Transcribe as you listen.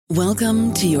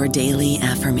Welcome to your daily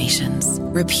affirmations.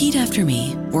 Repeat after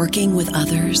me. Working with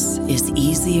others is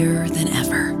easier than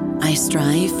ever. I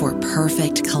strive for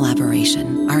perfect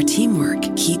collaboration. Our teamwork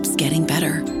keeps getting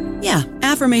better. Yeah,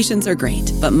 affirmations are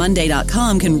great, but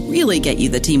Monday.com can really get you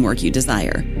the teamwork you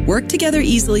desire. Work together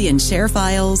easily and share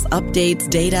files, updates,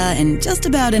 data, and just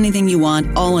about anything you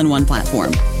want all in one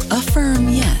platform. Affirm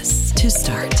yes to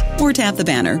start, or tap the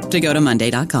banner to go to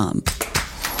Monday.com.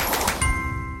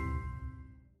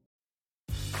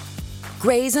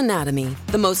 Grey's Anatomy,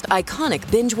 the most iconic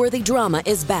binge-worthy drama,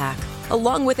 is back,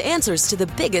 along with answers to the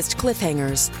biggest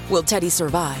cliffhangers. Will Teddy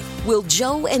survive? Will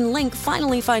Joe and Link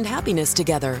finally find happiness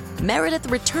together? Meredith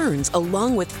returns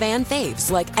along with fan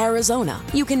faves like Arizona.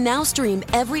 You can now stream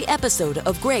every episode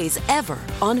of Grey's ever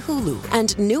on Hulu,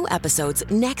 and new episodes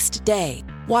next day.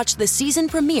 Watch the season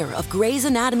premiere of Grey's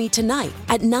Anatomy tonight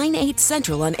at 9/8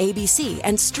 Central on ABC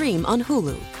and stream on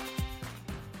Hulu.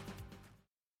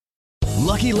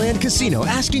 Lucky Land Casino,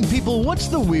 asking people, what's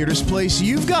the weirdest place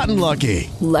you've gotten lucky?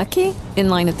 Lucky? In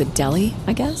line at the deli,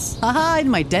 I guess? Aha, in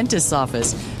my dentist's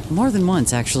office. More than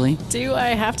once, actually. Do I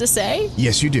have to say?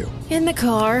 Yes, you do. In the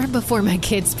car before my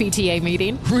kids' PTA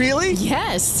meeting. Really?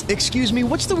 Yes. Excuse me,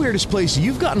 what's the weirdest place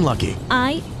you've gotten lucky?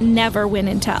 I never win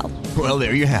and tell. Well,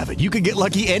 there you have it. You can get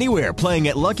lucky anywhere, playing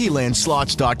at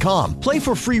LuckyLandSlots.com. Play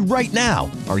for free right now.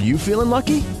 Are you feeling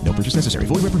lucky? No purchase necessary.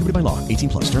 Void where prohibited by law.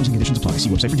 18+. Terms and conditions apply. See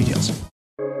website for details.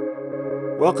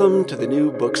 Welcome to the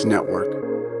New Books Network.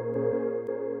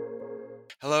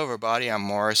 Hello, everybody. I'm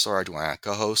Morris Ordwin,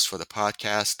 co-host for the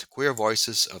podcast Queer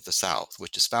Voices of the South,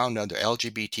 which is found under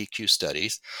LGBTQ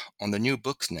Studies on the New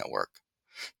Books Network.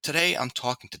 Today, I'm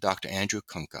talking to Dr. Andrew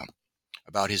Kunka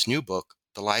about his new book,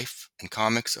 The Life and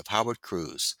Comics of Howard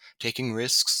Cruse, Taking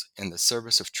Risks in the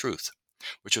Service of Truth,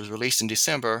 which was released in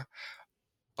December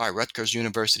by Rutgers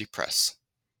University Press.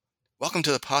 Welcome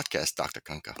to the podcast, Dr.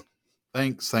 Kunka.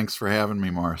 Thanks for having me,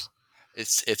 Morris.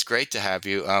 It's great to have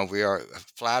you. We are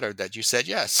flattered that you said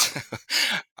yes.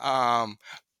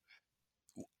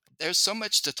 There's so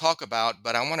much to talk about,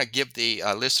 but I want to give the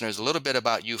listeners a little bit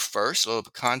about you first, a little bit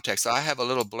of context. I have a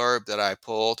little blurb that I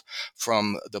pulled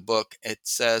from the book. It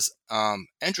says,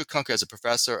 Andrew Kunka is a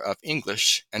professor of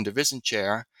English and division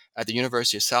chair at the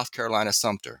University of South Carolina,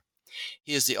 Sumter.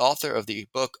 He is the author of the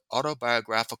book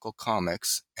Autobiographical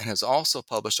Comics and has also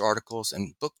published articles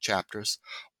and book chapters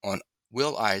on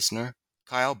Will Eisner,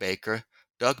 Kyle Baker,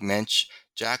 Doug Minch,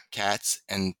 Jack Katz,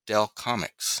 and Dell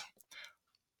Comics.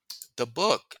 The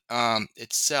book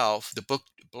itself, the book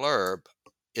blurb,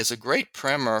 is a great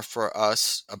primer for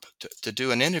us to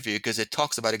do an interview because it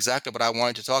talks about exactly what I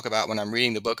wanted to talk about when I'm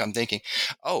reading the book. I'm thinking,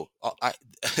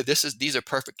 these are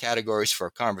perfect categories for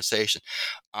a conversation.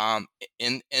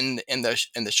 In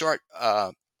the short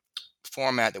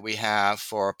format that we have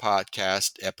for a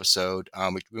podcast episode,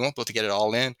 we won't be able to get it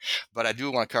all in, but I do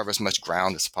want to cover as much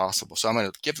ground as possible. So I'm going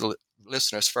to give the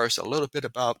listeners first a little bit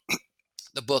about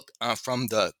the book from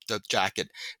the jacket.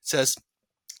 It says,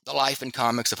 The Life and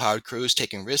Comics of Howard Cruse,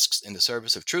 Taking Risks in the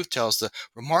Service of Truth, tells the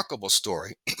remarkable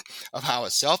story of how a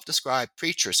self-described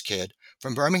preacher's kid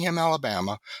from Birmingham,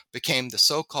 Alabama, became the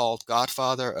so-called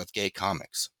godfather of gay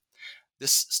comics.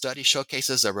 This study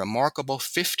showcases a remarkable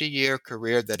 50-year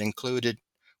career that included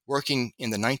working in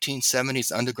the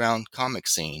 1970s underground comic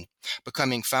scene,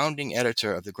 becoming founding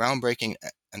editor of the groundbreaking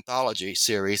anthology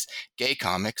series Gay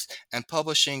Comics, and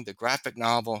publishing the graphic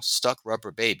novel Stuck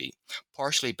Rubber Baby,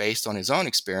 partially based on his own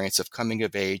experience of coming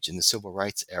of age in the civil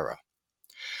rights era.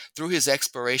 Through his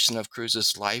exploration of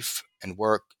Cruse's life and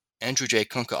work, Andrew J.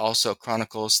 Kunka also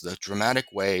chronicles the dramatic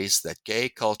ways that gay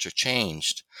culture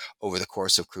changed over the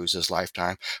course of Cruse's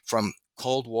lifetime, from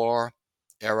Cold War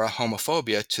era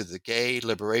homophobia to the gay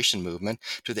liberation movement,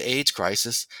 to the AIDS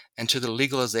crisis, and to the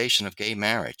legalization of gay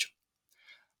marriage.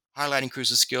 Highlighting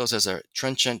Cruse's skills as a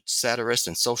trenchant satirist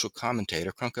and social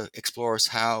commentator, Kunka explores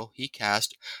how he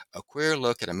cast a queer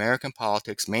look at American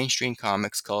politics, mainstream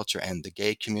comics culture, and the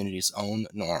gay community's own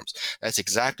norms. That's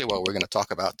exactly what we're going to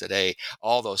talk about today,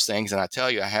 all those things. And I tell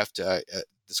you, I have to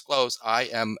disclose, I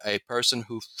am a person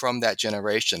who, from that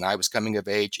generation, I was coming of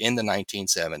age in the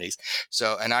 1970s.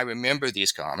 And I remember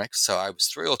these comics, so I was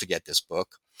thrilled to get this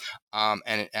book.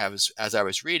 And as I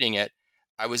was reading it,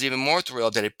 I was even more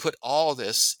thrilled that it put all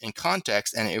this in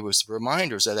context, and it was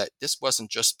reminders that this wasn't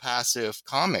just passive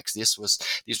comics. These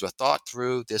were thought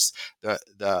through.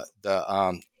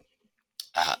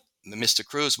 Mr.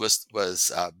 Cruse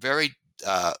was very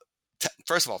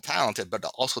first of all talented, but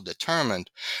also determined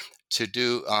to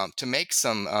do to make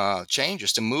some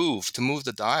changes, to move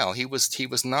the dial. He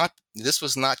was not. This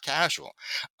was not casual.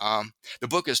 The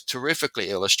book is terrifically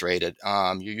illustrated.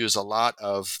 You use a lot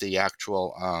of the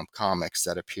actual comics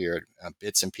that appeared,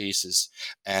 bits and pieces,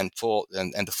 and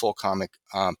the full comic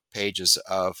pages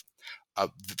of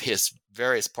his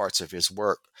various parts of his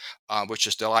work, which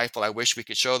is delightful. I wish we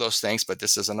could show those things, but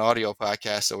this is an audio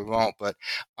podcast, so we won't. But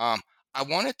I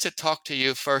wanted to talk to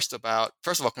you first of all,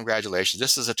 congratulations.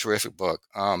 This is a terrific book.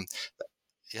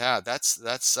 Yeah, that's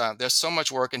there's so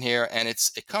much work in here, and it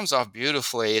comes off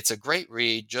beautifully. It's a great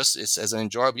read. It's as an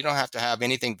enjoyable. You don't have to have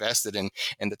anything vested in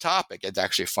the topic. It's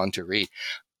actually fun to read.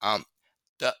 Um,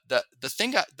 the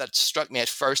thing that struck me at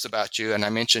first about you, and I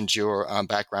mentioned your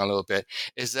background a little bit,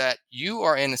 is that you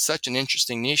are in such an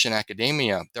interesting niche in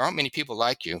academia. There aren't many people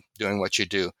like you doing what you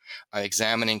do,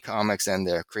 examining comics and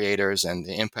their creators and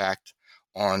the impact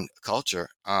on culture.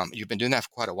 You've been doing that for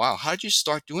quite a while. How did you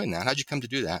start doing that? How did you come to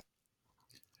do that?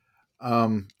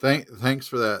 Thanks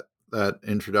for that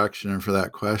introduction and for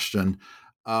that question.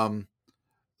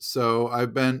 So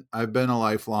I've been a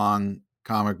lifelong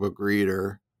comic book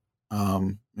reader.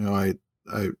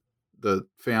 The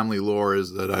family lore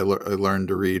is that I learned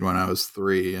to read when I was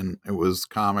 3, and it was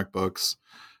comic books,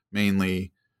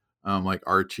 mainly like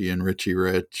Archie and Richie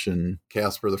Rich and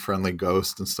Casper the Friendly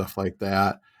Ghost and stuff like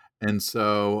that. And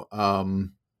so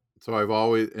I've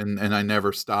always and I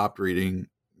never stopped reading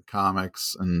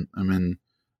comics, and I'm in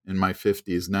my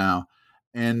 50s now,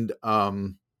 and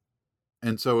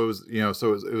so it was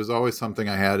it was always something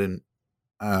I had in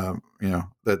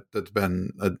that's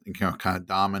been a kind of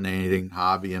dominating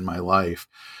hobby in my life.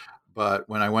 But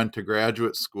when I went to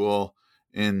graduate school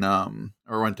or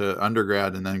went to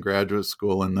undergrad and then graduate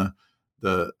school in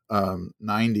the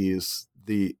 90s,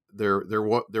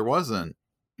 there wasn't,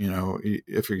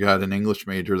 if you got an English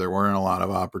major, there weren't a lot of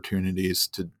opportunities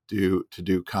to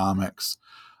do comics,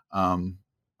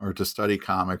 or to study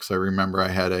comics. I remember I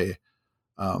had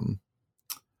an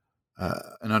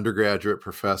undergraduate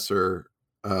professor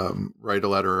write a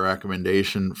letter of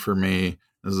recommendation for me.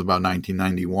 This is about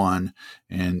 1991,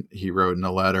 and he wrote in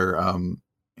a letter,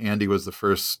 Andy was the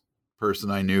first person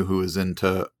I knew who was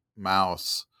into Art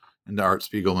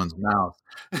Spiegelman's Mouse.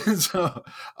 And so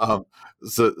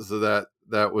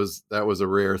that was a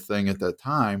rare thing at that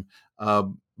time.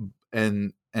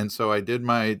 And so I did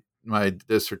my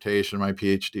dissertation, my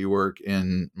PhD work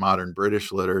in modern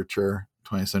British literature,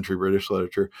 20th century British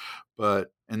literature.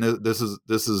 This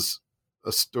is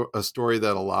a story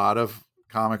that a lot of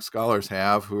comic scholars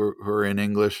have who are in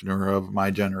English and who are of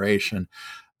my generation,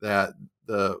 that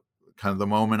the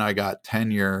moment I got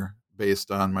tenure based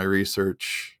on my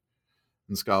research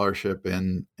and scholarship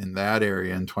in that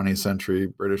area in 20th century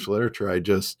British literature, I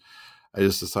just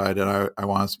decided I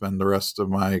want to spend the rest of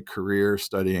my career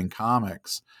studying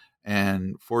comics.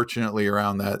 And fortunately,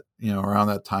 around that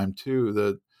time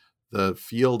too, the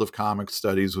field of comic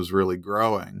studies was really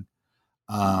growing.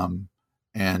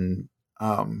 And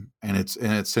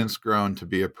it's since grown to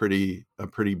be a pretty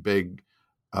big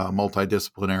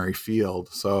multidisciplinary field.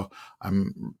 So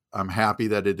I'm happy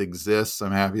that it exists.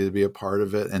 I'm happy to be a part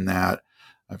of it, and that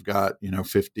I've got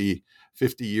 50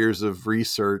 years of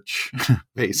research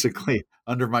basically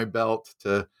under my belt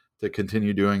to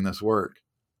continue doing this work.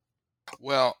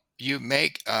 Well, you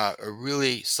make a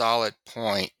really solid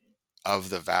point of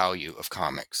the value of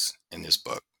comics in this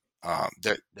book.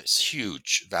 There's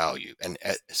huge value, and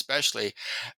especially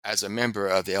as a member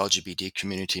of the LGBT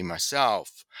community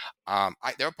myself,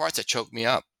 there are parts that choke me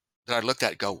up that I looked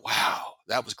at and go, wow,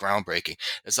 that was groundbreaking.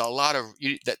 There's a lot of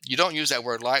that you don't use that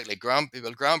word lightly.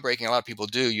 Groundbreaking, a lot of people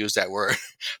do use that word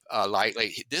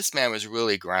lightly. This man was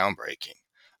really groundbreaking.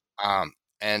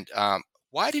 And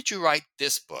why did you write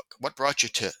this book? What brought you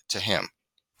to him?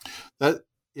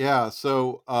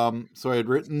 So I had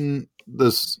written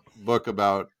this book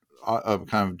about a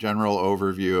kind of general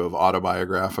overview of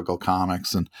autobiographical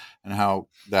comics and how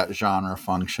that genre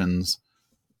functions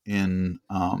in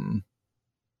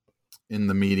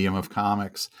the medium of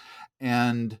comics.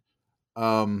 And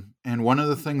one of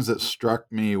the things that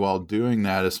struck me while doing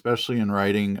that, especially in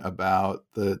writing about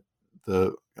the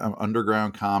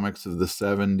underground comics of the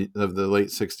late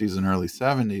 60s and early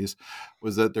 70s,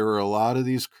 was that there were a lot of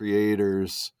these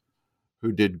creators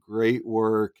who did great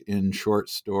work in short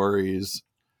stories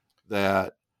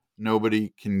that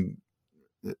nobody can,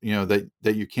 that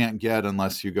you can't get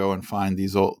unless you go and find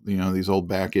these old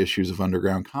back issues of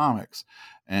underground comics.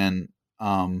 And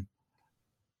in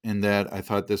that I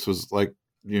thought this was like,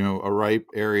 a ripe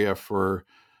area for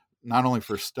not only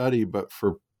for study, but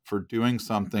for doing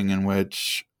something in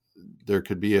which there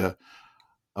could be a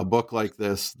a book like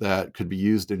this that could be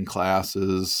used in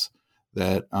classes,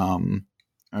 that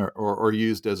or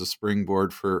used as a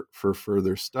springboard for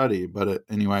further study. But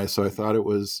anyway, so I thought it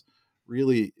was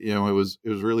really, it was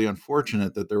really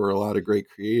unfortunate that there were a lot of great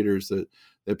creators that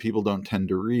people don't tend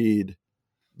to read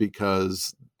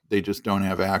because they just don't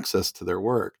have access to their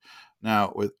work.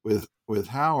 Now with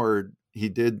Howard, he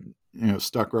did,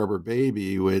 Stuck Rubber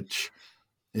Baby, which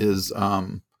is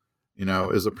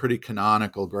is a pretty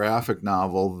canonical graphic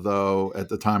novel, though at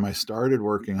the time I started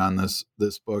working on this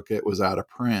book, it was out of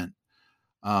print.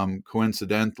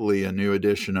 Coincidentally, a new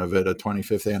edition of it, a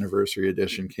 25th anniversary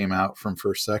edition, came out from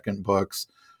First Second Books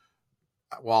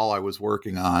while I was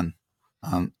working on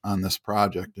this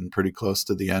project and pretty close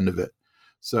to the end of it.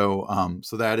 So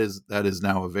that is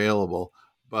now available.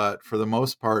 But for the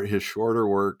most part, his shorter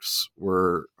works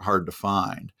were hard to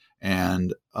find,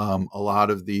 and a lot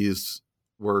of these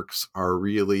works are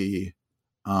really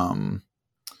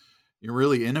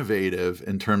really innovative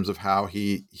in terms of how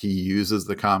he uses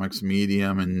the comics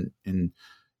medium in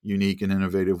unique and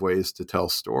innovative ways to tell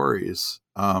stories.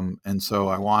 And so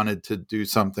I wanted to do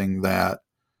something that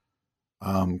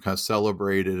kind of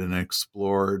celebrated and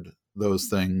explored those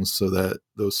things,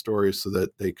 those stories, so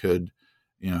that they could,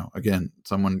 again,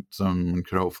 someone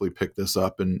could hopefully pick this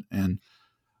up and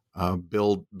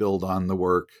build on the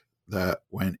work that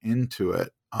went into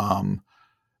it.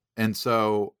 And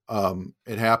so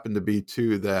it happened to be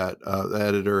too that the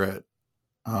editor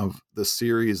of the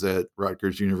series at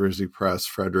Rutgers University Press,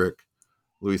 Frederick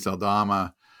Luis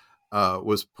Aldama,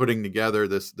 was putting together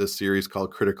this series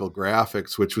called Critical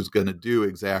Graphics, which was going to do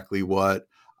exactly what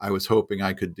I was hoping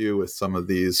I could do with some of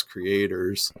these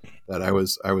creators that I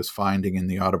was finding in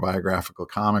the autobiographical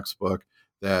comics book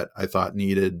that I thought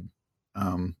needed,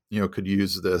 could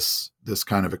use this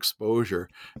kind of exposure.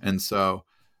 And so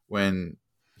when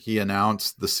he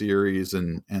announced the series,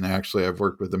 and actually I've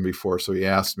worked with him before, so he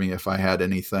asked me if I had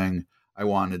anything I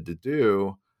wanted to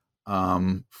do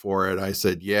for it. I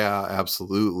said, yeah,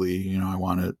 absolutely. I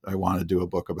want to do a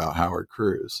book about Howard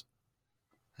Cruse.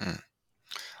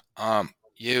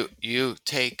 You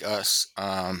take us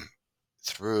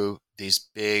through these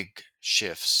big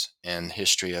shifts in the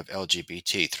history of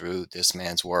LGBT through this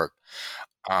man's work,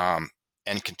 and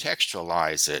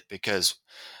contextualize it, because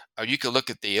you could look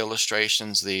at the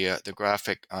illustrations, the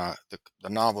graphic, the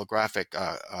novel graphic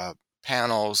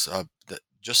panels,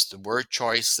 just the word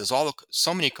choice. There's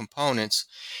so many components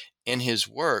in his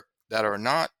work that are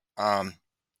not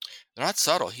they're not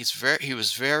subtle. He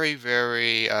was very,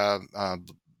 very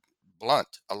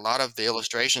blunt. A lot of the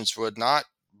illustrations would not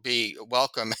be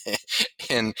welcome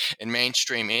in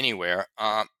mainstream anywhere.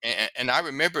 And I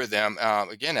remember them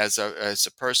again as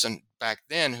a person back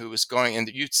then who was going, and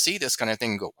you'd see this kind of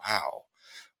thing and go,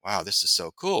 wow, this is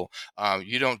so cool.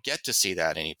 You don't get to see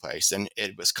that anyplace. And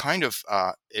it was kind of,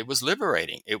 it was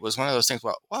liberating. It was one of those things,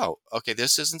 well, wow, okay,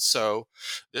 this isn't so,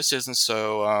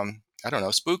 I don't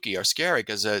know, spooky or scary,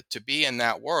 because to be in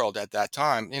that world at that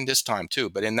time, in this time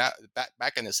too, but in that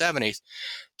back in the 70s,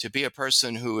 to be a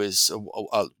person who is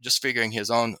just figuring his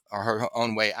own or her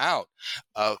own way out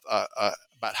of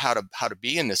about how to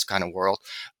be in this kind of world,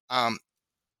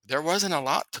 there wasn't a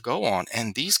lot to go on.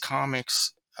 And these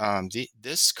comics,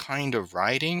 this kind of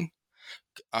writing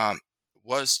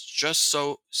was just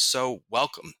so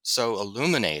welcome, so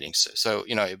illuminating. So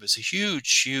it was a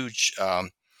huge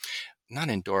not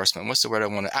endorsement. What's the word I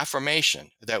want to?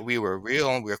 Affirmation that we were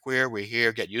real, we're queer, we're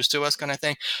here, get used to us, kind of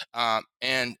thing.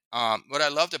 And what I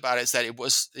loved about it is that it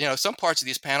was, some parts of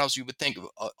these panels you would think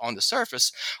on the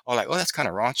surface are like, oh, that's kind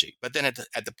of raunchy. But then at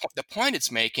the point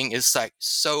it's making is like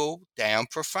so damn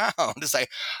profound. It's like,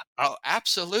 oh,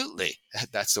 absolutely,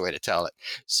 that's the way to tell it.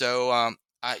 So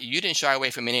you didn't shy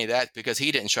away from any of that, because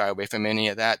he didn't shy away from any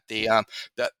of that.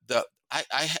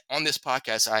 I on this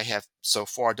podcast, I have so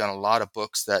far done a lot of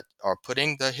books that are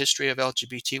putting the history of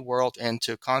LGBT world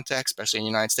into context, especially in the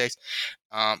United States.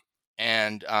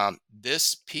 And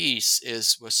this piece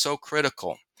was so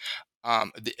critical.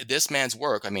 This man's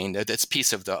work, I mean, this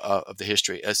piece of the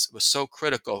history was so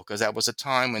critical, because that was a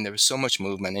time when there was so much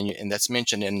movement, and that's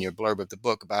mentioned in your blurb of the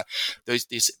book about the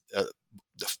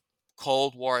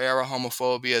Cold War era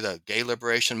homophobia, the gay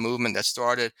liberation movement that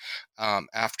started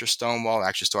after Stonewall,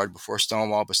 actually started before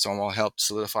Stonewall, but Stonewall helped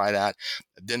solidify that.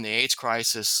 Then the AIDS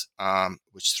crisis,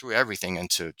 which threw everything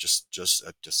into just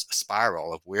a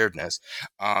spiral of weirdness.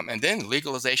 And then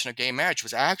legalization of gay marriage,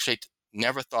 which I actually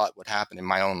never thought would happen in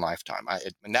my own lifetime.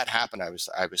 When that happened, I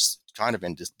was kind of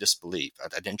in disbelief.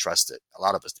 I didn't trust it. A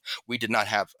lot of us, we did not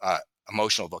have a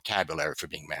emotional vocabulary for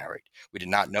being married. We did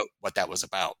not know what that was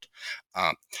about.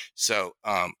 So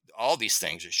all these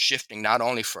things are shifting not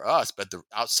only for us, but the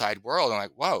outside world. And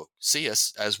like, whoa, see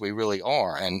us as we really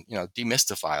are, and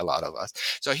demystify a lot of us.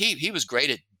 So he was great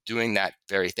at doing that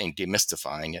very thing,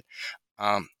 demystifying it.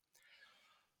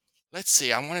 Let's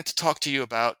see. I wanted to talk to you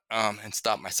about, and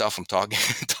stop myself from talking.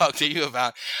 Talk to you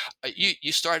about.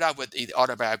 You started out with the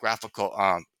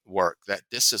autobiographical work. That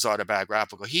this is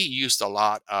autobiographical. He used a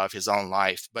lot of his own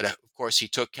life, but of course he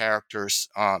took characters.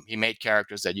 He made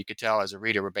characters that you could tell as a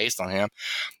reader were based on him,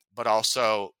 but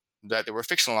also that they were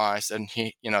fictionalized. And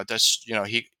he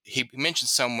mentioned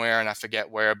somewhere, and I forget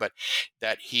where, but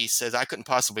that he says, I couldn't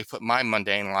possibly put my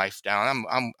mundane life down.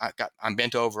 I'm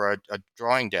bent over a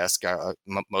drawing desk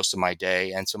most of my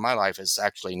day, and so my life is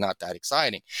actually not that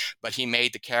exciting. But he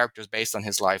made the characters based on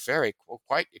his life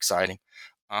quite exciting.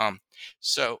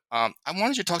 So I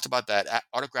wanted you to talk about that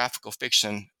autographical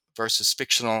fiction versus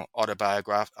fictional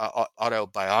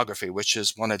autobiography, which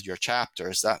is one of your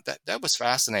chapters. That was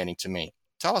fascinating to me.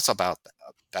 Tell us about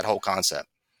that whole concept.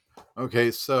 Okay,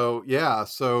 so yeah,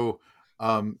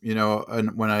 and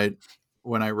when I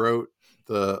wrote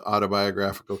the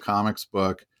autobiographical comics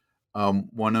book,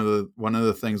 one of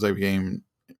the things I became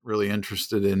really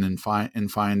interested in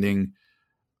finding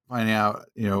out,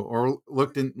 or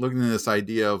looking at this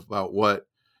idea about what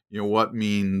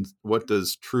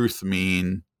does truth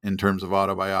mean in terms of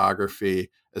autobiography,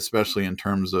 especially in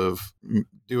terms of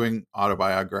doing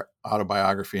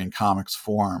autobiography in comics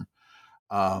form,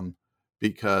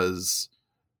 because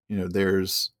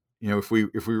there's if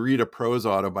we read a prose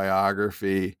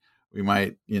autobiography, we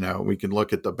might we can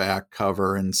look at the back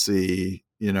cover and see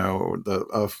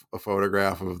a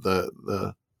photograph of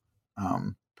the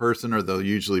person, or there'll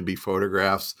usually be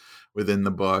photographs within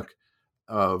the book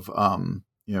of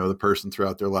the person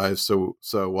throughout their lives. So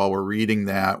while we're reading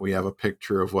that, we have a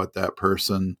picture of what that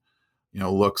person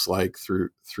looks like through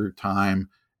time.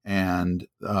 And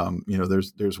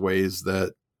there's ways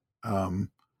that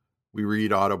we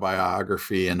read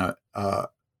autobiography in a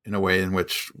way in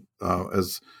which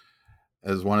as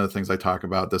one of the things I talk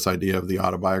about, this idea of the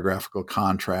autobiographical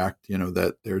contract,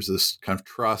 that there's this kind of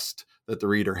trust that the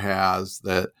reader has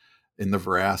that in the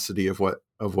veracity of what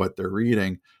they're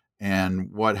reading. And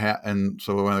and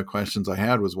so one of the questions I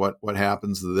had was what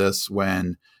happens to this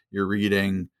when you're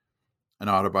reading an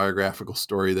autobiographical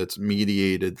story that's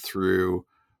mediated through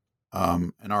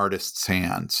an artist's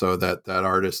hand, so that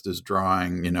artist is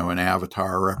drawing an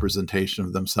avatar representation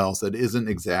of themselves that isn't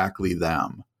exactly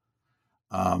them,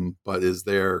 but is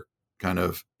their kind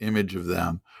of image of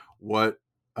them. What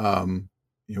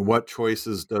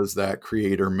choices does that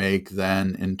creator make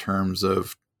then in terms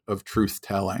of truth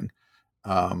telling?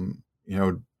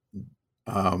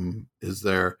 Is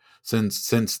there,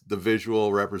 since the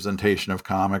visual representation of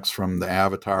comics from the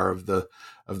avatar of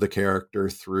the character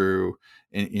through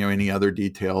any other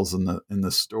details in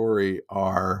the story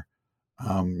are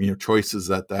choices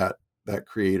that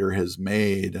creator has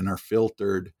made and are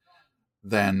filtered,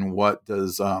 then what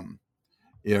does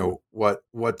what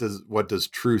does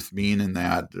truth mean in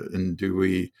that? And do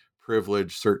we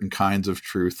privilege certain kinds of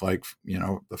truth, like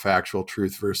the factual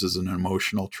truth versus an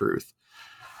emotional truth?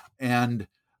 And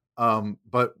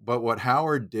but what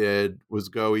Howard did was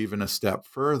go even a step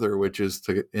further, which is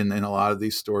to in a lot of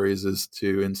these stories is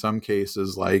to, in some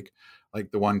cases, like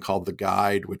the one called The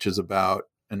Guide, which is about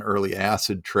an early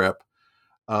acid trip,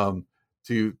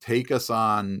 to take us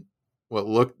on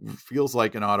what feels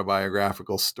like an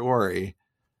autobiographical story,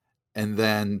 and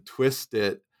then twist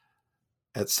it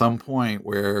at some point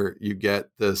where you get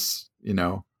this,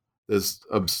 this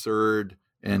absurd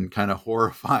and kind of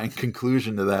horrifying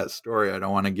conclusion to that story. I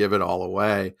don't want to give it all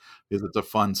away because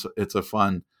it's a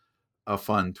fun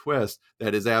twist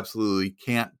that is absolutely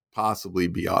can't possibly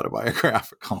be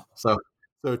autobiographical. So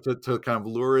to kind of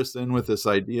lure us in with this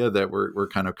idea that we're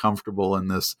kind of comfortable in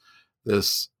this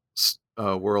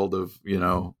world of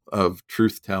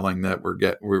truth telling that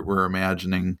we're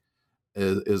imagining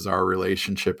is our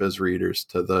relationship as readers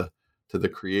to the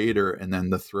creator, and then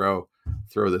to throw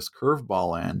this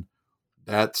curveball in.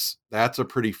 That's a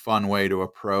pretty fun way to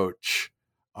approach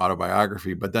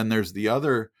autobiography. But then there's the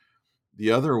other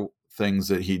things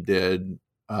that he did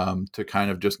to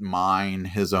kind of just mine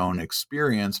his own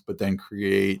experience, but then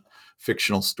create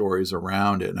fictional stories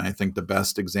around it. And I think the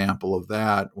best example of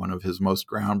that, one of his most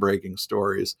groundbreaking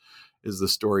stories, is the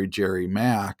story Jerry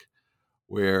Mack,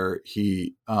 where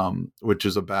he, which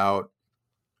is about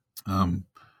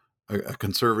a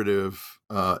conservative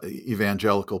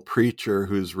evangelical preacher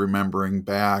who's remembering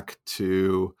back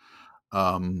to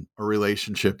a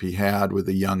relationship he had with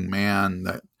a young man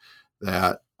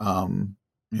that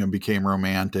became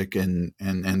romantic and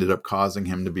ended up causing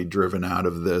him to be driven out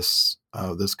of this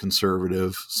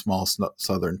conservative small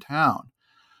southern town.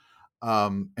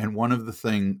 And one of the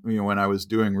things, when I was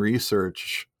doing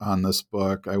research on this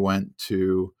book, I went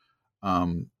to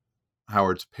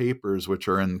Howard's papers, which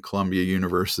are in Columbia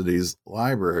University's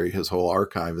library. His whole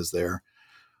archive is there.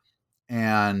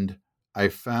 And I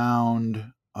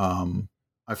found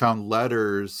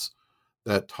letters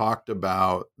that talked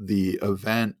about the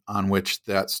event on which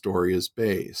that story is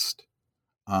based.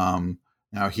 Now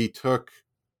he took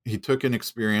an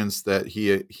experience that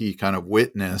he kind of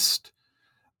witnessed,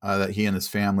 that he and his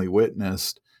family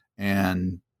witnessed,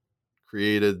 and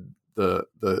created the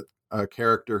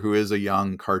character who is a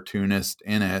young cartoonist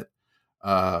in it,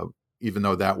 even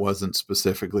though that wasn't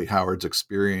specifically Howard's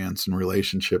experience and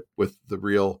relationship with the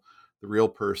real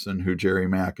person who Jerry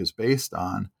Mack is based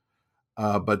on,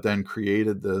 but then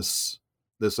created this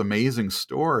amazing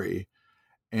story.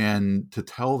 And to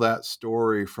tell that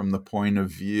story from the point of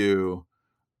view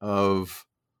of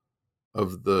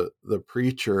the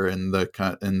preacher and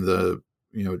the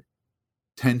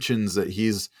tensions that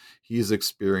he's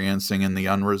experiencing and the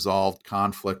unresolved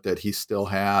conflict that he still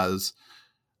has,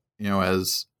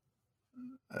 as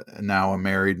now a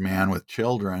married man with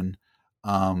children,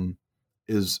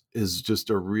 is just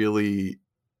a really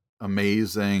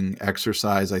amazing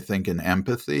exercise, I think, in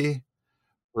empathy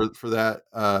for that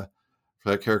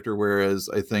character. Whereas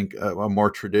I think a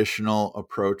more traditional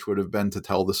approach would have been to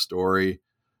tell the story,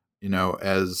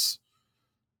 as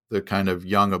the kind of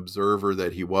young observer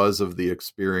that he was of the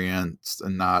experience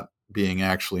and not being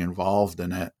actually involved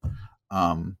in it.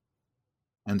 And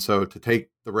so to take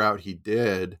the route he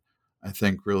did, I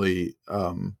think really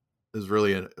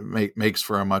makes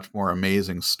for a much more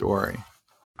amazing story.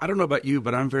 I don't know about you,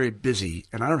 but I'm very busy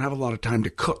and I don't have a lot of time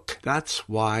to cook. That's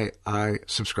why I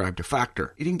subscribe to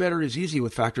Factor. Eating better is easy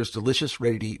with Factor's delicious,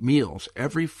 ready-to-eat meals.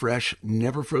 Every fresh,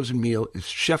 never frozen meal is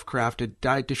chef-crafted,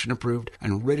 dietitian approved,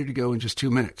 and ready to go in just 2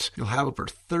 minutes. You'll have over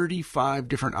 35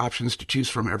 different options to choose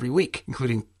from every week,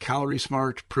 including Calorie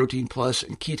Smart, Protein Plus,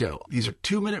 and Keto. These are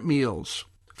 2-minute meals.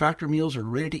 Factor meals are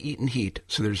ready to eat and heat,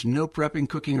 so there's no prepping,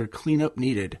 cooking, or cleanup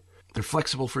needed. They're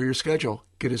flexible for your schedule.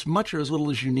 Get as much or as little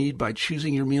as you need by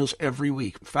choosing your meals every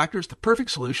week. Factor is the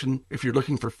perfect solution if you're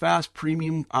looking for fast,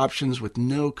 premium options with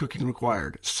no cooking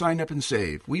required. Sign up and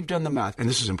save. We've done the math, and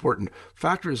this is important.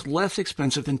 Factor is less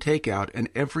expensive than takeout, and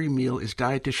every meal is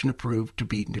dietitian approved to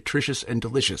be nutritious and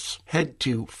delicious. Head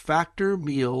to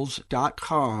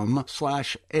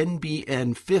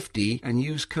factormeals.com/NBN50 and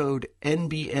use code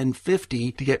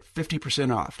NBN50 to get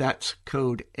 50% off. That's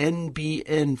code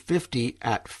NBN50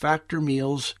 at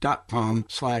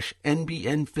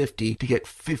factormeals.com/NBN50 to get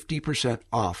 50%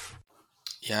 off.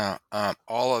 Yeah,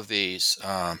 all of these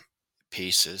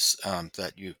pieces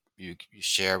that you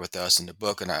share with us in the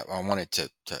book, and I wanted to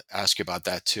ask you about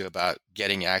that too, about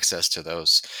getting access to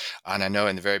those. And I know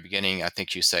in the very beginning, I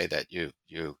think you say that you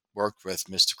worked with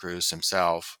Mr. Cruse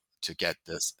himself to get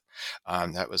this.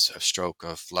 That was a stroke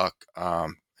of luck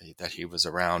that he was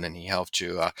around and he helped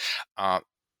you.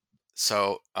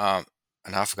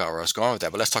 And I forgot where I was going with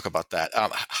that, but let's talk about that.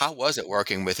 How was it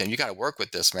working with him? You got to work with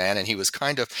this man, and he was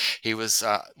one of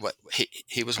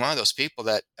those people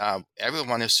that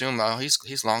everyone assumed, oh,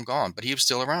 he's long gone, but he was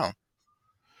still around.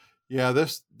 Yeah,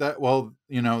 that was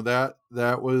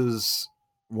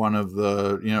one of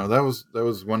the, that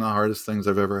was one of the hardest things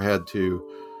I've ever had to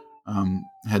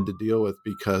deal with,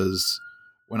 because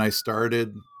when I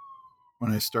decided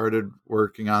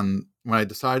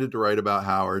to write about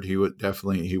Howard, he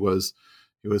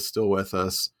was still with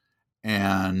us.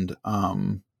 And,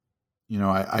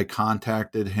 I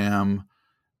contacted him,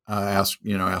 asked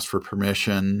for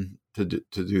permission to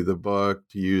do the book,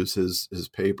 to use his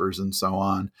papers and so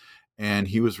on. And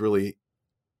he was really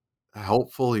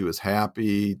helpful. He was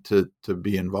happy to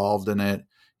be involved in it.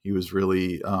 He was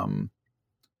really,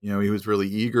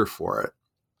 eager for it.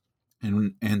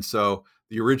 And so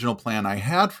the original plan I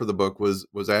had for the book was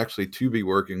actually to be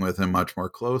working with him much more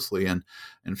closely. And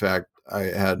in fact, I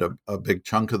had a big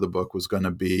chunk of the book was going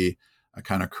to be a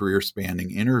kind of career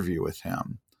spanning interview with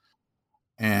him.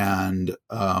 And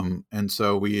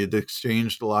so we had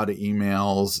exchanged a lot of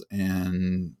emails,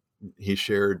 and he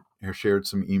shared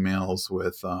some emails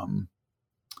with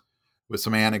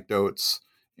some anecdotes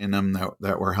in them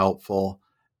that were helpful.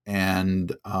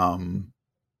 And, and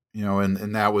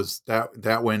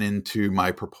that went into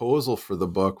my proposal for the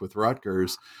book with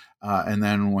Rutgers. And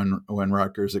then when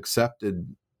Rutgers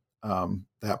accepted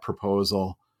that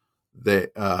proposal,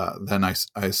 then I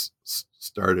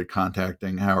started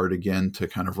contacting Howard again to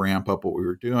kind of ramp up what we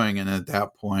were doing. And at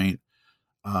that point,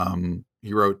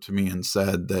 he wrote to me and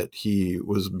said that he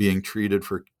was being treated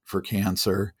for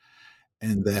cancer,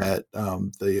 and that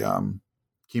the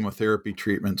chemotherapy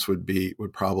treatments would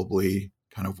probably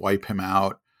kind of wipe him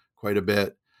out quite a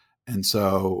bit. And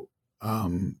so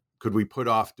could we put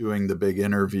off doing the big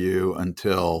interview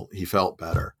until he felt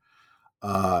better?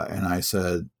 And I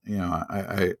said,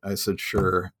 I said,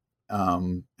 sure.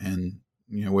 And,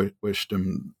 wished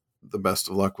him the best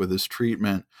of luck with his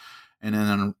treatment.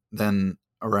 And then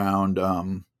around,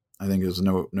 I think it was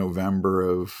November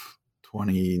of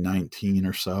 2019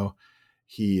 or so,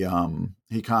 he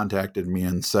contacted me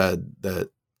and said that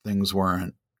things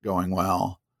weren't going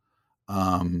well.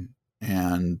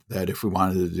 And that if we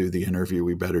wanted to do the interview,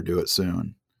 we better do it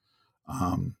soon.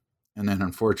 And then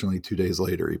unfortunately 2 days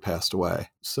later, he passed away.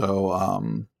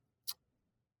 So,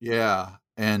 yeah.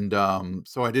 And,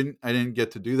 so I didn't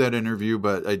get to do that interview,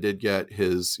 but I did get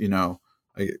his,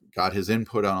 I got his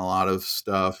input on a lot of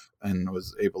stuff and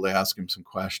was able to ask him some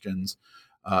questions.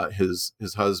 His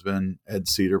husband, Ed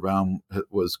Cedarbaum,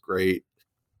 was great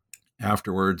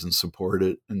afterwards and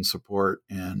support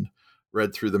and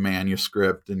read through the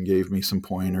manuscript and gave me some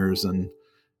pointers and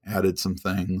added some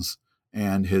things.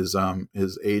 And his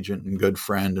agent and good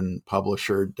friend and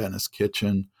publisher, Dennis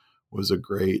Kitchen, was a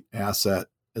great asset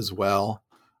as well.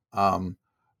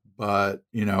 But,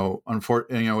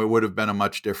 unfortunately, it would have been a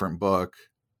much different book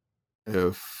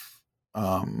if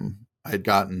I'd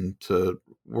gotten to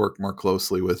work more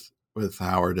closely with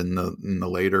Howard in the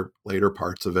later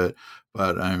parts of it.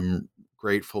 But I'm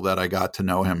grateful that I got to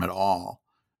know him at all,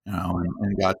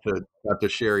 and got to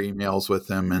share emails with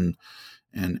him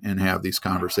and have these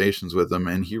conversations with him.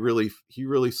 And he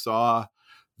really saw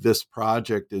this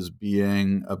project as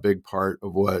being a big part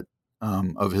of what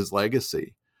of his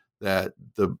legacy. That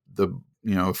the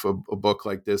if a book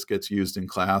like this gets used in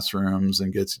classrooms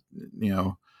and gets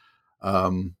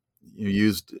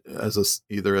used as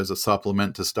either as a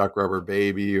supplement to Stuck Rubber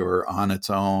Baby or on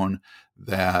its own,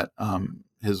 that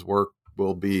his work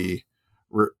will be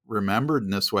remembered in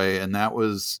this way. And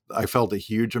I felt a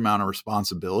huge amount of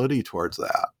responsibility towards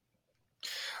that.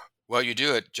 Well, you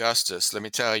do it justice, let me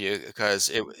tell you, because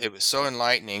it was so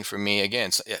enlightening for me.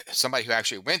 Again, somebody who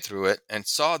actually went through it and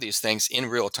saw these things in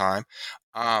real time.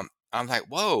 I'm like,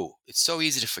 whoa, it's so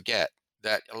easy to forget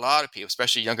that a lot of people,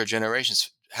 especially younger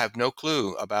generations, have no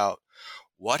clue about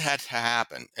what had to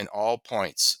happen in all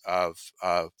points of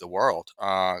the world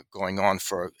going on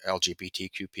for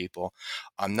LGBTQ people.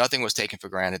 Nothing was taken for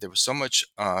granted. There was so much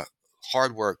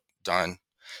hard work done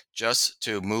just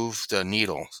to move the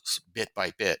needle bit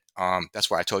by bit. That's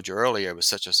why I told you earlier it was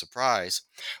such a surprise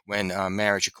when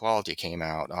marriage equality came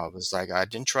out. I was like, I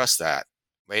didn't trust that.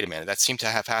 Wait a minute, that seemed to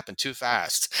have happened too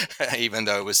fast, even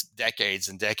though it was decades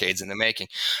and decades in the making.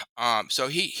 So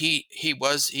he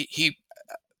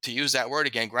to use that word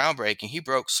again, groundbreaking. He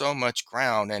broke so much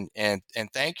ground, and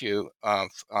thank you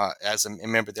as a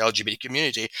member of the LGBT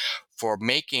community for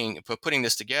putting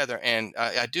this together. And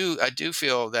I do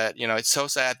feel that it's so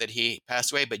sad that he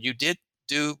passed away, but you did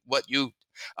do what you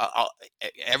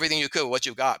everything you could, what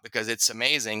you got, because it's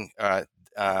amazing to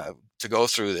go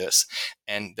through this.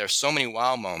 And there's so many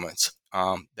wow moments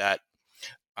that.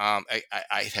 I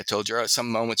had told you some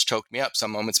moments choked me up.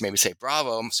 Some moments made me say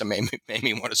bravo. Some made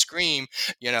me want to scream.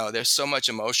 There's so much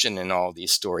emotion in all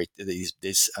these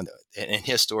in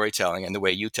his storytelling and the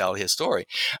way you tell his story.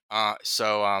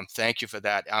 So thank you for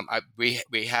that.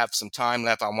 We have some time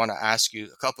left. I want to ask you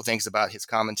a couple things about his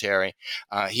commentary.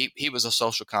 He was a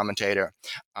social commentator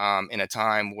in a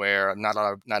time where not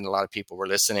a lot of people were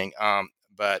listening.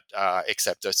 But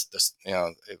except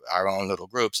our own little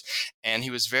groups. And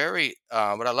he was very,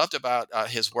 what I loved about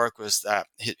his work was that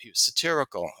he was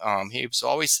satirical. He was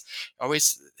always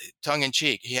tongue in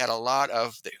cheek. He had a lot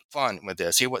of fun with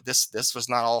this. This was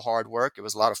not all hard work. It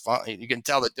was a lot of fun. You can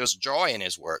tell that there was joy in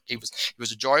his work. He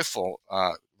was a joyful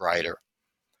writer.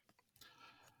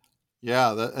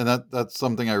 Yeah, that's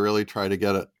something I really try to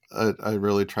get I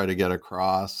really try to get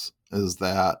across, is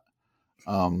that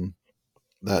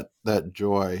that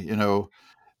joy.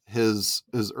 His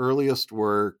earliest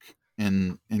work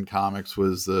in comics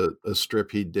was a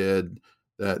strip he did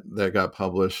that got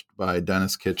published by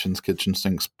Dennis Kitchen's Kitchen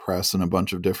Sinks Press in a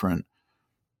bunch of different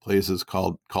places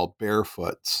called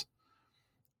Barefoots.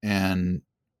 And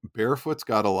Barefoot's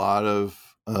got a lot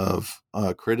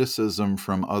of criticism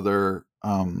from other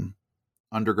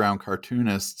underground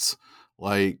cartoonists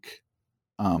like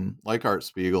Art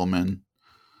Spiegelman,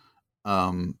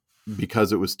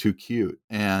 because it was too cute.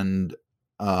 And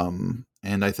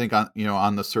I think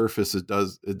on the surface it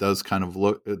does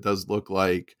look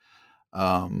like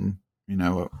a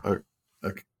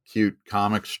cute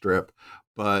comic strip,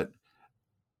 but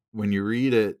when you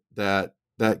read it, that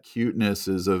cuteness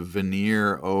is a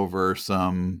veneer over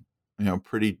some,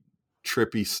 pretty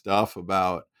trippy stuff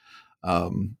about,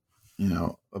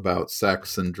 about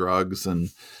sex and drugs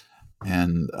and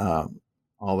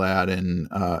all that in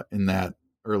that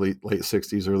late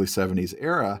 60s, early 70s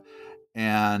era.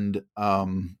 And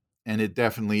it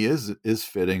definitely is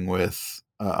fitting with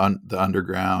the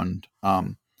underground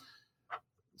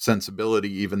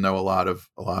sensibility, even though a lot of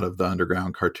the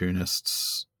underground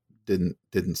cartoonists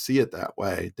didn't see it that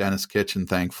way. Dennis Kitchen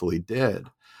thankfully did,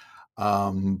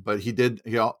 but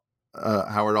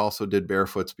Howard also did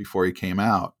Barefoots before he came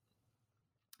out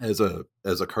as a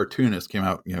cartoonist, came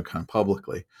out kind of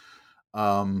publicly,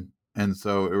 and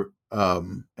so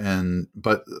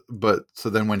but so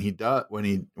then when he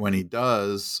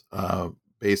does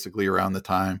basically around the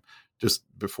time just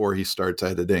before he starts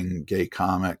editing gay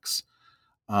comics,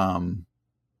 and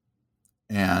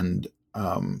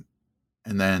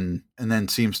then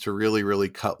seems to really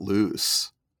cut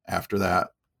loose after that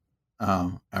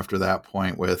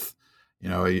point with,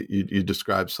 you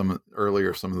described some of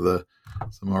the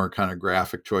more kind of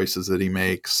graphic choices that he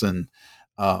makes, and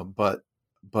but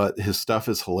his stuff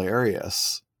is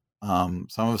hilarious. Some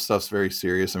of his stuff's very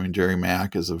serious. I mean, Jerry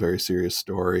Mack is a very serious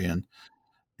story, and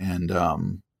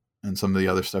some of the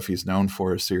other stuff he's known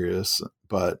for is serious,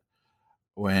 but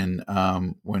when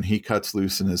he cuts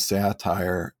loose in his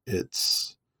satire,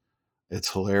 it's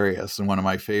hilarious. And one of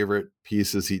my favorite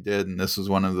pieces he did, and this was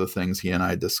one of the things he and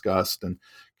I discussed and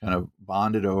kind of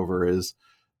bonded over, is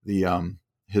the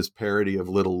his parody of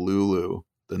Little Lulu,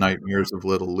 The Nightmares of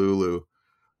Little Lulu.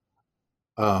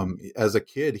 As a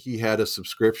kid, he had a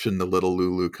subscription to Little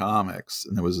Lulu comics,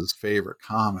 and it was his favorite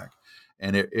comic,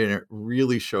 and it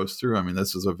really shows through. I mean,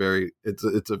 this is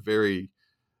it's a very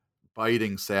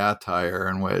biting satire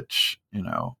in which,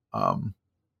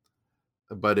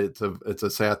 but it's a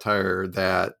satire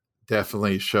that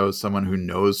definitely shows someone who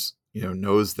knows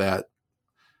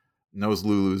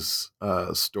Lulu's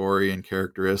story and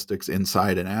characteristics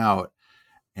inside and out,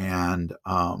 and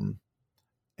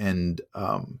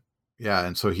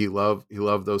so he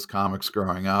loved those comics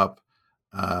growing up,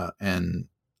 and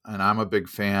I'm a big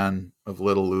fan of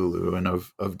Little Lulu and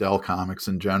of Dell Comics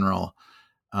in general.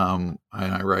 And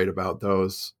I write about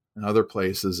those in other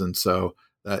places, and so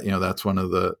that that's one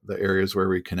of the areas where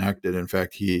we connected. In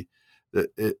fact,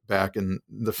 back in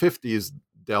the 50s,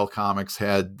 Dell Comics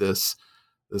had this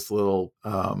little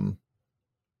like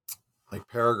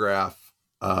paragraph,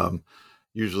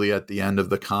 usually at the end of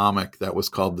the comic, that was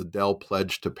called the Dell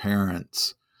Pledge to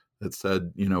Parents, that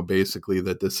said, basically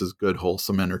that this is good,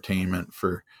 wholesome entertainment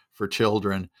for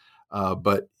children.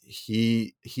 But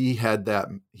he had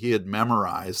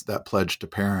memorized that pledge to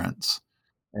parents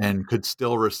and could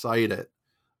still recite it,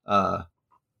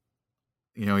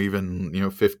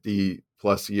 even 50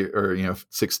 plus year, or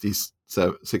 60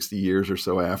 years or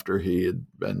so after he had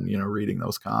been reading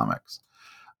those comics.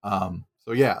 I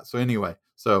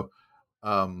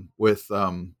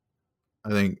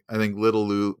think Little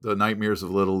Lulu, The Nightmares of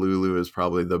Little Lulu, is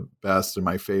probably the best and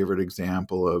my favorite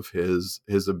example of his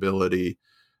ability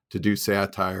to do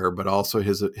satire, but also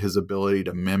his ability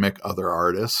to mimic other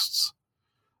artists.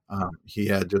 He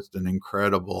had just an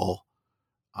incredible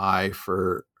eye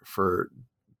for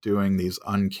doing these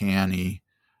uncanny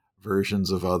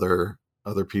versions of other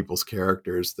people's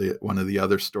characters. One of the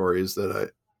other stories that I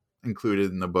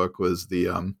included in the book was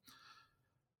the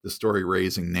story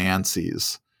Raising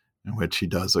Nancy's, in which he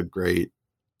does a great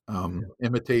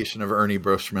imitation of Ernie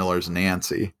Bushmiller's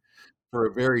Nancy for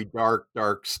a very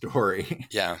dark story.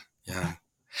 Yeah.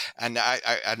 And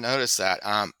I noticed that.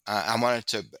 I wanted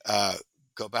to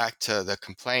go back to the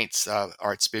complaints of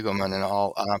Art Spiegelman and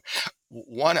all.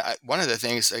 One of the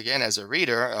things, again, as a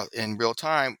reader in real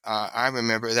time, I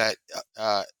remember that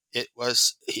it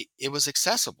was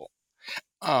accessible.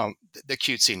 The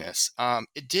cutesiness,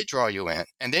 it did draw you in,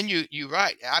 and then you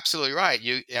right, absolutely right.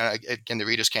 Again, the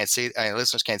readers can't see,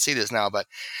 listeners can't see this now, but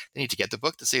they need to get the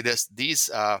book to see this. These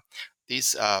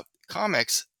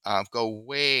comics go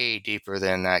way deeper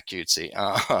than that cutesy,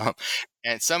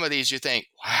 and some of these you think,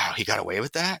 wow, he got away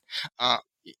with that.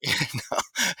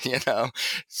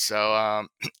 So I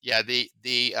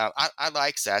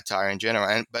like satire in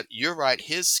general, but you're right.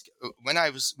 When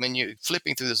you're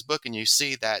flipping through this book and you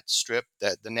see that strip,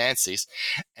 that the Nancy's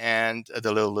and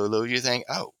the Little Lulu, you think,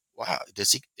 oh wow,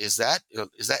 is that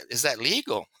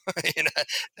legal? That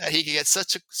he could get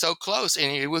so close,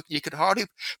 and you could hardly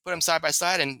put them side by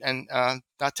side and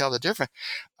not tell the difference.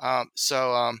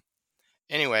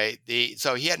 Anyway,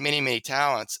 so he had many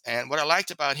talents, and what I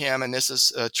liked about him, and this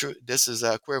is true, this is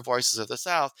Queer Voices of the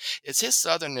South, is his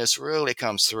southernness really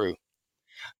comes through.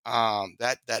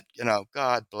 That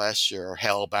God bless your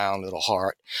hellbound little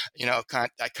heart,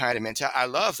 that kind of mentality. I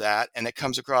love that, and it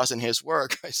comes across in his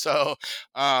work. So,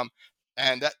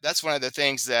 and that's one of the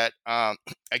things that,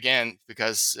 again,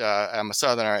 because I'm a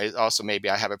Southerner, it also maybe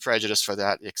I have a prejudice for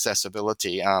that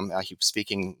accessibility. I keep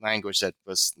speaking language that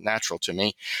was natural to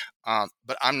me,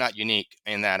 but I'm not unique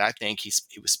in that. I think he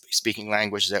was speaking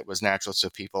language that was natural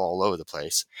to people all over the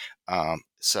place.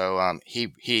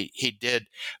 He did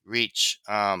reach,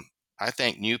 I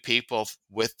think, new people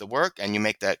with the work, and you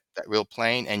make that real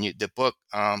plain. And the book.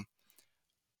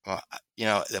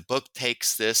 The book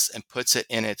takes this and puts it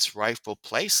in its rightful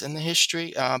place in the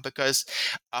history, because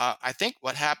I think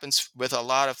what happens with a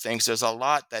lot of things, there's a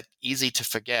lot that easy to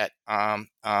forget.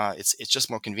 It's just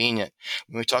more convenient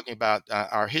when we're talking about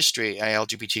our history,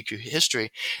 LGBTQ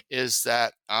history, is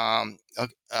that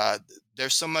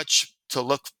there's so much to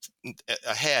look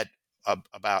ahead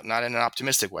about, not in an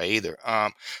optimistic way either,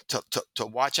 to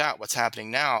watch out what's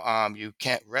happening now. You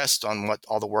can't rest on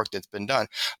all the work that's been done,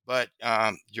 but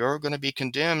you're going to be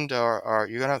condemned, or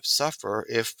you're going to suffer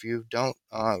if you don't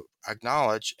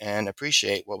acknowledge and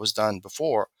appreciate what was done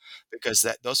before, because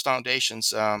those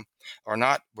foundations were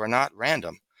not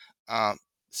random.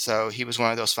 So he was one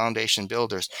of those foundation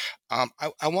builders. I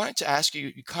wanted to ask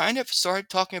you, you kind of started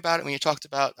talking about it when you talked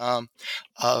about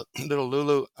little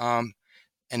Lulu,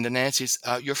 and the Nancy's,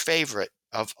 your favorite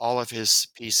of all of his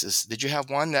pieces. Did you have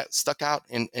one that stuck out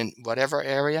in whatever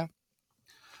area?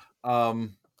 Well,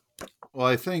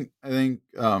 I think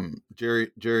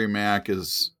Jerry Mack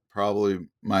is probably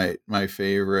my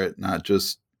favorite, not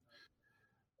just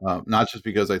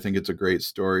because I think it's a great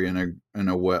story and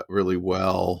a really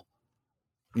well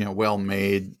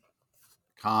made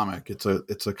comic. It's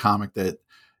a comic that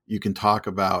you can talk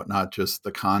about, not just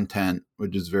the content,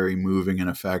 which is very moving and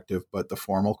effective, but the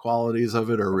formal qualities of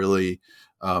it are really,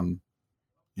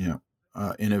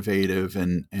 innovative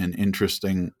and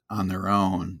interesting on their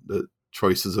own. The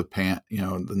choices of the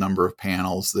number of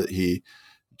panels that he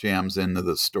jams into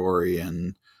the story,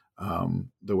 and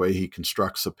the way he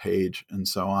constructs a page and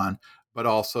so on. But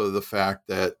also the fact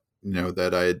that,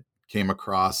 that I came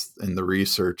across in the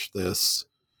research this,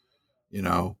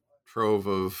 trove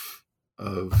of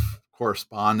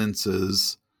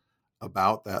correspondences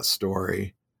about that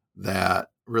story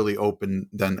that really opened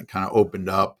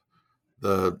up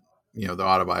the the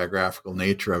autobiographical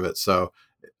nature of it. So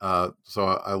I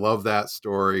love that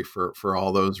story for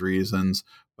all those reasons.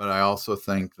 But I also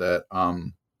think that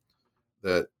one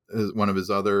of his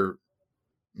other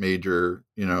major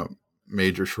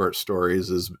short stories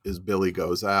is Billy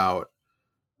Goes Out,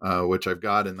 which I've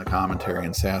got in the commentary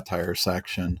and satire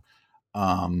section,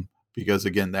 because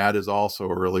again, that is also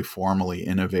a really formally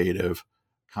innovative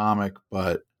comic,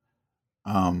 but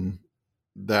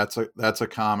that's a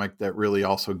comic that really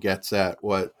also gets at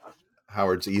what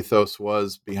Howard's ethos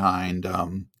was behind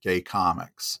gay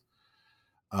comics,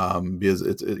 because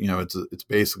it's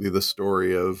basically the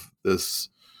story of this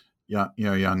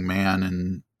young man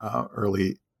in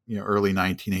early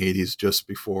 1980s, just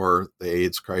before the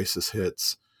AIDS crisis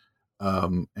hits,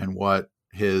 and what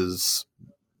his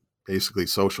basically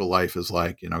social life is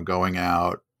like, going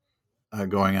out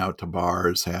to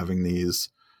bars, having these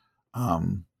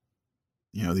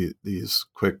these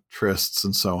quick trysts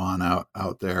and so on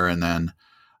out there, and then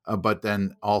but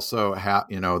then also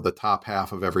the top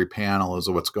half of every panel is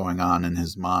what's going on in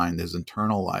his mind, his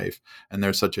internal life, and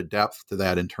there's such a depth to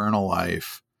that internal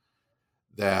life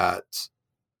that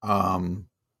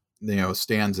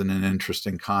stands in an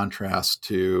interesting contrast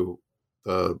to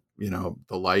the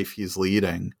life he's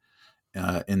leading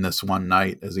in this one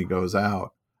night as he goes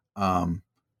out.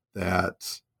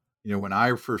 That when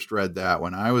I first read that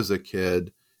when I was a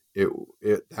kid,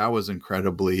 that was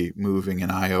incredibly moving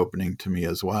and eye-opening to me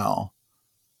as well.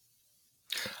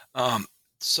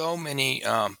 So many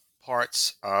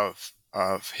parts of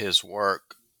his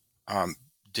work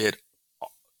did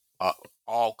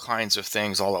all kinds of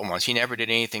things all at once. He never did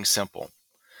anything simple.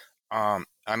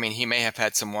 He may have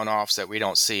had some one-offs that we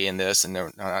don't see in this, and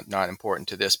they're not important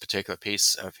to this particular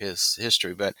piece of his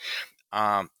history. But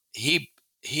he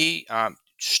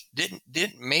didn't.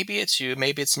 Maybe it's you,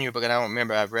 maybe it's new, but I don't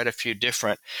remember. I've read a few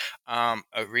different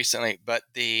recently, but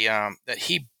that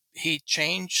he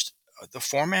changed the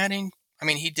formatting.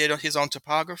 He did his own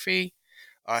typography,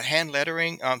 hand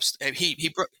lettering.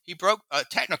 He broke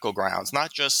technical grounds,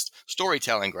 not just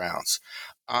storytelling grounds.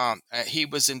 He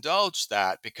was indulged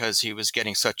that because he was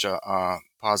getting such a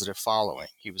positive following.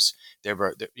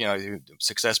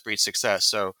 Success breeds success.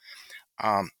 So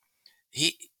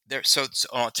So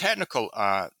on a technical,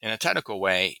 in a technical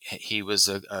way, he was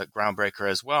a groundbreaker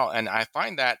as well. And I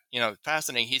find that,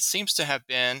 fascinating. He seems to have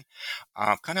been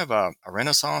kind of a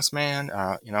Renaissance man.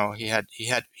 He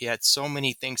had so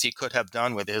many things he could have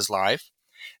done with his life.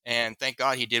 And thank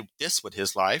God he did this with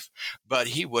his life. But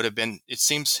he would have been, it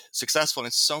seems, successful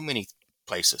in so many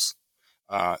places.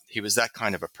 He was that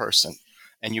kind of a person,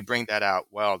 and you bring that out.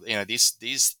 Well,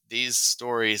 these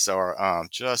stories are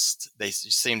they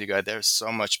seem to go. There's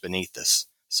so much beneath this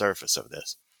surface of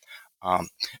this. Um,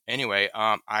 anyway,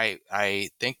 I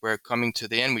think we're coming to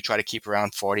the end. We try to keep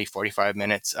around 40, 45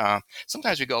 minutes.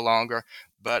 Sometimes we go longer,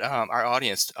 but our our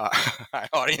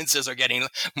audiences are getting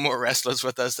more restless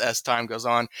with us as time goes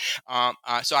on.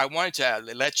 So I wanted to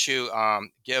let you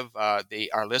give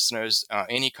our listeners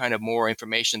any kind of more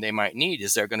information they might need.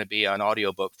 Is there going to be an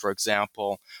audiobook, for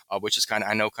example, which is kind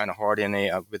of hard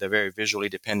with a very visually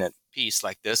dependent piece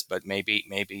like this, but maybe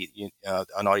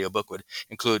an audiobook would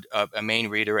include a main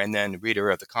reader and then reader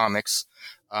of the comics.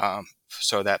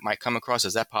 So that might come across.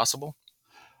 Is that possible?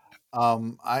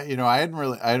 I hadn't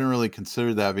really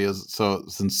considered that, because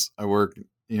since I work,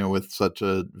 with such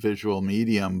a visual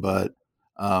medium, but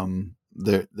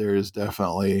there is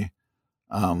definitely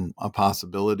a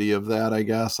possibility of that, I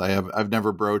guess. I've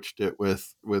never broached it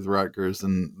with Rutgers,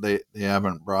 and they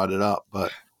haven't brought it up,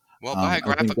 but Well, I think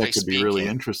biographically that could be really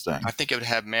speaking, interesting. I think it would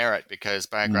have merit because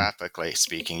biographically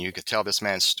speaking, you could tell this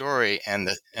man's story, and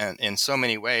in so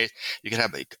many ways, you could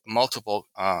have multiple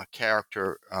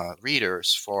character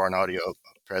readers for an audio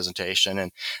presentation,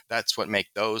 and that's what make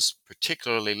those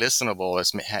particularly listenable,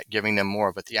 is giving them more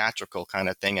of a theatrical kind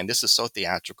of thing. And this is so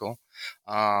theatrical,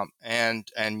 and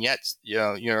yet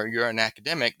you're an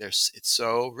academic. It's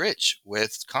so rich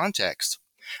with context.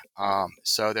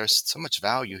 So there's so much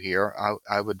value here.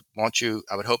 I would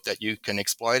hope that you can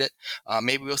exploit it.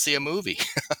 Maybe we'll see a movie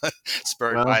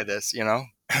spurred by this,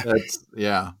 That's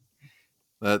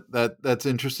that's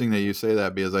interesting that you say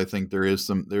that, because I think there is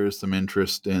some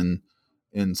interest in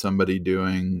somebody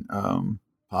doing,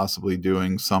 possibly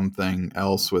doing something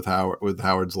else with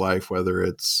Howard's life, whether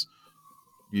it's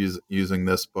using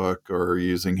this book or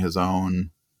using his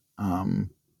own,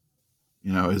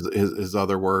 his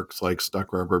other works like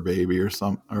Stuck Rubber Baby or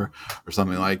something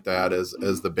like that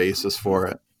as the basis for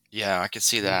it. Yeah, I could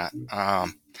see that.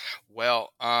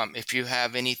 If you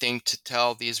have anything to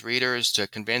tell these readers to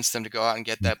convince them to go out and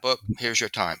get that book, here's your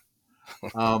time.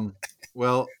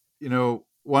 Well,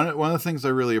 one of the things I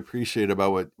really appreciate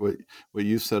about what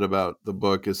you said about the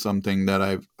book is something that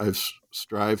I've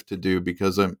strived to do,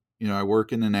 because I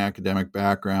work in an academic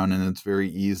background, and it's very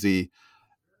easy,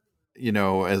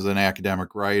 as an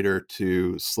academic writer,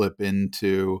 to slip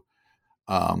into,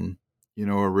 a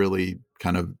really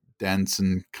kind of dense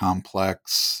and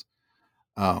complex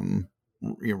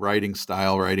writing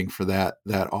style, writing for that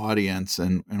audience.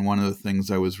 And one of the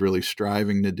things I was really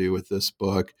striving to do with this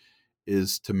book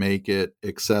is to make it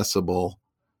accessible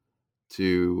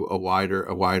to a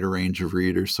wider range of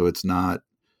readers. So it's not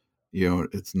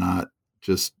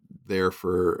just there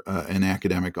for an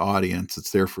academic audience.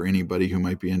 It's there for anybody who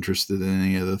might be interested in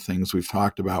any of the things we've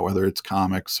talked about, whether it's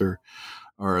comics or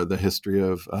the history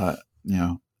of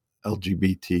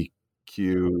LGBTQ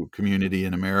community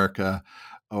in America,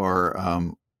 or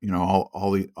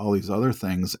all these other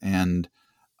things. And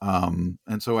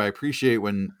so I appreciate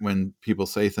when people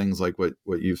say things like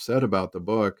what you've said about the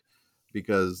book,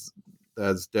 because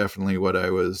that's definitely what I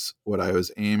was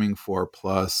aiming for.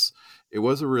 Plus, it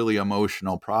was a really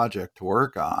emotional project to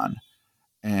work on,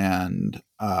 and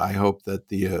I hope that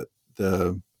the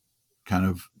kind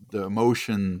of the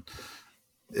emotion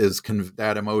is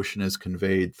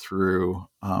conveyed through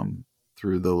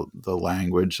the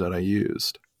language that I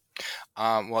used.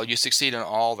 Well, you succeed in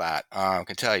all that. I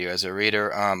can tell you, as a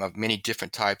reader of many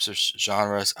different types of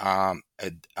genres,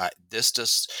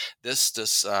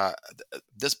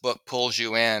 this book pulls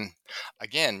you in.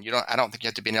 Again, I don't think you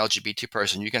have to be an LGBT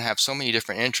person. You can have so many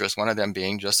different interests. One of them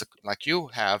being, just like you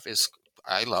have, is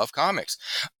I love comics,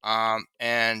 or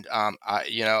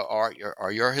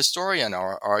you're a historian,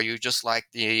 or are you just like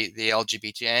the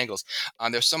LGBT angles?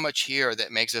 There's so much here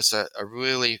that makes this a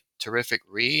really terrific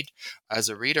read as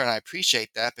a reader, and I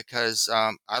appreciate that, because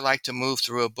I like to move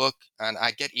through a book, and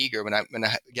I get eager when I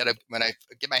get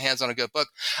my hands on a good book.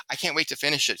 I can't wait to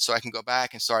finish it so I can go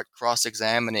back and start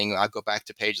cross-examining. I go back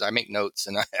to pages, I make notes,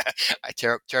 and I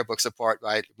tear books apart.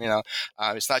 Right,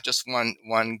 it's not just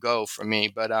one go for me,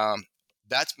 but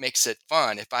that makes it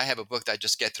fun. If I have a book that I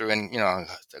just get through and,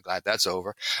 glad that's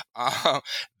over,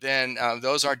 then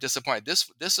those are disappointing.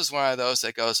 This is one of those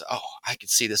that goes, oh, I could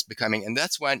see this becoming. And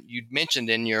that's when you mentioned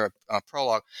in your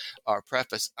prologue or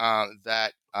preface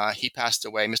that he passed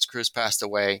away, Mr. Cruse passed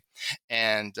away.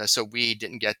 And so we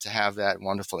didn't get to have that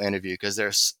wonderful interview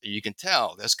because you can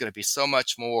tell there's going to be so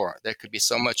much more. There could be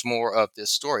so much more of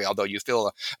this story, although you feel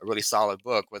a really solid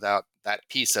book without that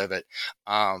piece of it.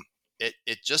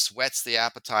 It just whets the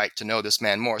appetite to know this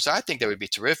man more. So I think that would be a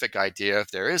terrific idea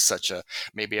if there is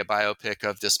maybe a biopic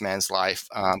of this man's life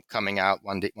coming out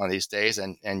one of these days,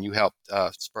 and you helped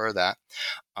spur that.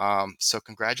 So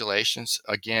congratulations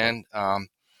again.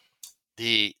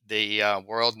 The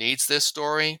world needs this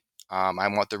story. I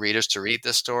want the readers to read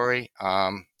this story.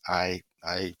 I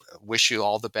wish you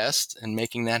all the best in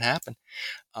making that happen.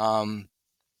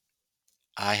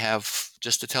 I have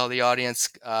just to tell the audience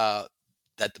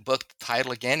that the book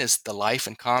title again is The Life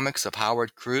and Comics of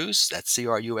Howard Cruse. That's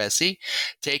Cruse,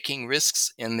 Taking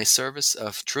Risks in the Service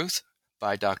of Truth,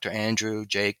 by Dr. Andrew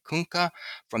J. Kunka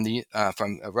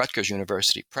from Rutgers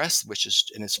University Press,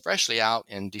 and it's freshly out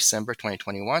in December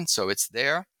 2021. So it's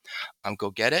there.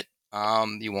 Go get it.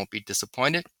 You won't be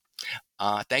disappointed.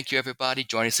 Thank you, everybody.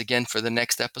 Join us again for the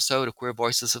next episode of Queer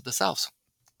Voices of the South.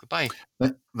 Goodbye.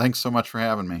 Thanks so much for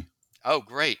having me. Oh,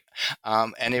 great.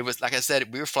 And it was, like I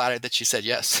said, we were flattered that she said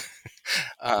yes.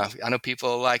 I know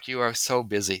people like you are so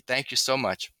busy. Thank you so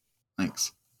much.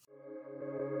 Thanks.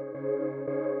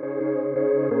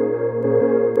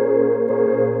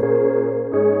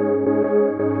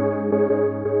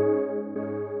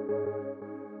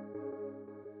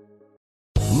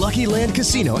 Lucky Land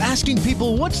Casino, asking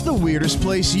people, what's the weirdest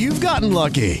place you've gotten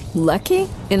lucky? Lucky?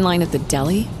 In line at the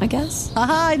deli, I guess?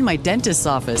 Aha, in my dentist's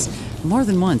office. More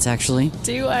than once, actually.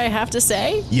 Do I have to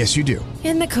say? Yes, you do.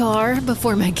 In the car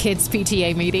before my kids'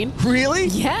 PTA meeting. Really?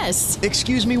 Yes.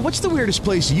 Excuse me, what's the weirdest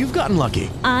place you've gotten lucky?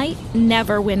 I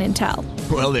never win and tell.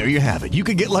 Well, there you have it. You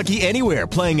can get lucky anywhere,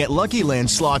 playing at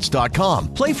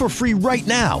LuckyLandSlots.com. Play for free right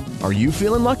now. Are you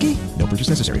feeling lucky? No purchase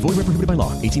necessary. Void where prohibited by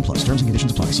law. 18+. Terms and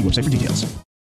conditions apply. See website for details.